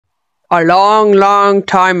A long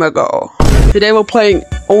time ago. Today we're playing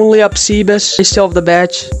Only Up Cebus. I still have the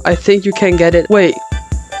badge. I think you can get it. Wait.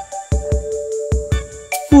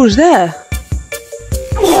 Who's there?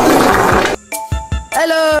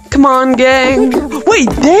 Hello. Come on, gang. Wait,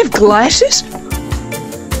 they have glasses?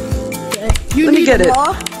 You Let me get it.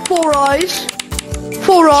 4 eyes.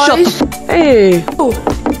 4 eyes. Hey. Oh,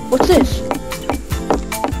 what's this?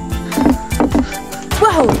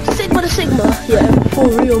 Wow, Sigma to Sigma. Yeah, for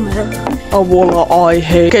real, man. Oh, well, I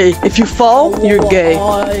hate. Okay, if you fall, you're gay.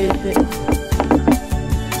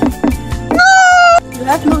 You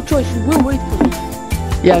have no choice. You will wait for me.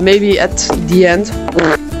 Yeah, maybe at the end.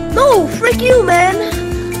 No, frick you, man.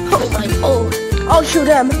 Oh my. Oh, I'll show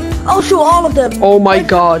them. I'll show all of them. Oh my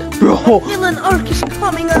god, bro. Villain arc is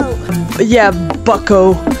coming out. Yeah,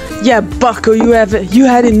 Bucko. Yeah, Bucko. You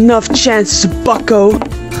had enough chances, Bucko.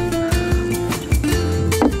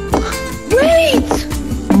 Wait.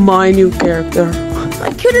 My new character.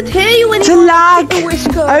 I couldn't hear you anymore. The lag.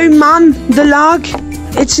 Oh man, the lag.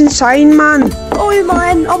 It's insane, man. Oh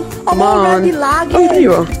man, I'm already lagging. Oh, there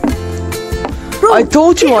you are. Bro, I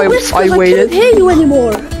told you I waited. I couldn't hear you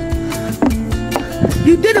anymore.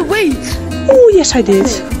 You didn't wait. Oh yes, I did.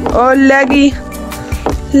 Oh, laggy.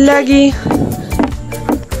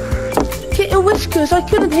 Kitten Whiskers, I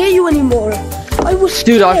couldn't hear you anymore. I was scared.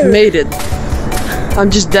 Dude, I've made it. I'm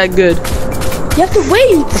just that good. You have to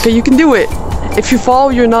wait. Okay, you can do it. If you fall,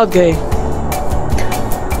 you're not gay.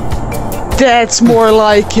 That's more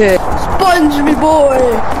like it. Sponge me, boy.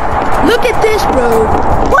 Look at this, bro.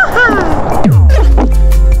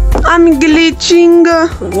 I'm glitching.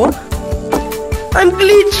 What? I'm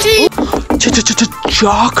glitching.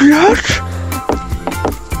 Chocolate?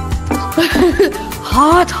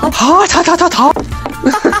 Hot.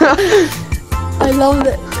 I love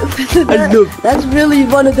it. That's really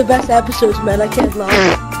one of the best episodes, man. I can't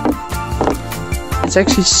lie. It's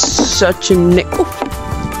actually such a nick.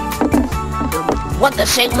 What the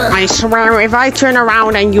Sigma? I swear, if I turn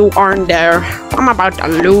around and you aren't there, I'm about to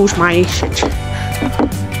lose my shit.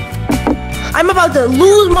 I'm about to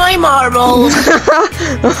lose my marbles.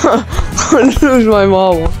 Lose my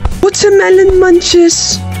marble. Watermelon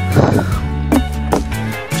munches.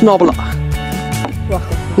 Snobbler.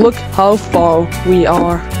 Look how far we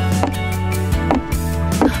are.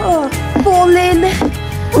 Falling.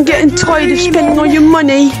 I'm getting tired of spending all your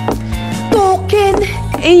money. Talking.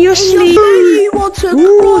 In your sleep.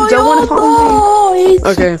 Ooh, don't wanna follow me.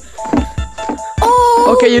 Okay.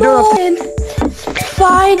 Okay, you don't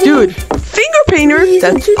have to. Dude, finger painter.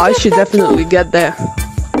 That I should definitely get there.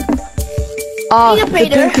 The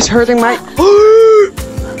pink is hurting my.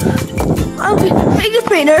 Finger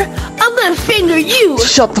painter. I'm gonna finger you.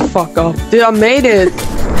 Shut the fuck up, dude. I made it.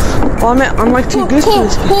 Oh, I'm like too good for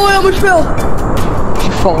this. Oh, I almost fell. If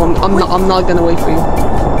you fall, I'm not gonna wait for you.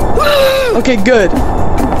 Okay, good.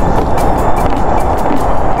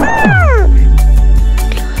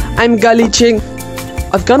 I'm glitching.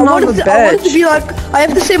 I've gotten off the badge. I wanted to be like, I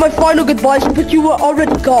have to say my final goodbyes, but you were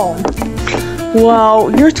already gone. Wow,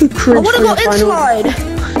 you're too cringe. I want to go inside.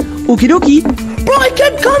 Okie dokie. Bro, I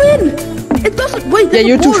can't come in. It doesn't. Wait. Yeah,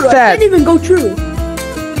 you're too fat. I can't even go through.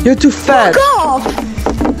 You're too fat. Fuck off.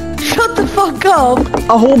 Shut the fuck up.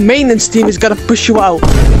 A whole maintenance team is gonna push you out.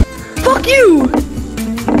 Fuck you.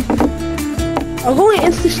 I'm going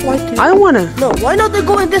insta slide. I don't wanna. No, why not they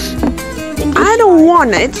go in this? I don't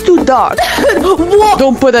wanna. It's too dark. What?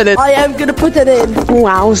 Don't put that in. I am gonna put that in.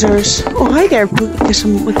 Wowzers. Oh, hi there.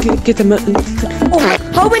 Get them. Oh,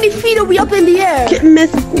 how many feet are we up in the air?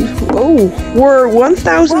 Oh, we're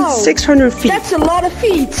 1,600 feet. That's a lot of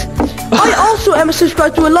feet. I also am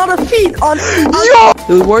subscribed to a lot of feet on.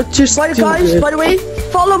 Dude, we're just by the way,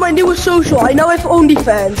 follow my newest social. I now have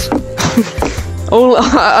OnlyFans.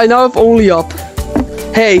 I now have Only Up.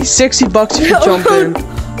 Hey, $60 if you jump in.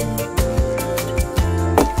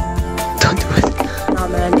 Don't do it. Nah,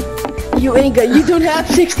 man. You ain't got. You don't have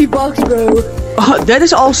 $60, bro. That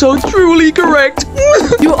is also truly correct.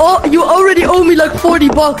 You already owe me like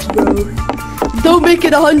 $40, bro. Don't make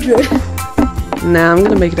it 100. Nah, I'm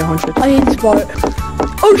gonna make it 100. I ain't smart.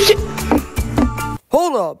 Oh shit!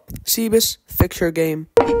 Hold up, Cebus, fix your game.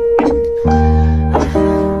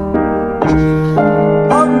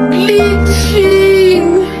 I'm glitching.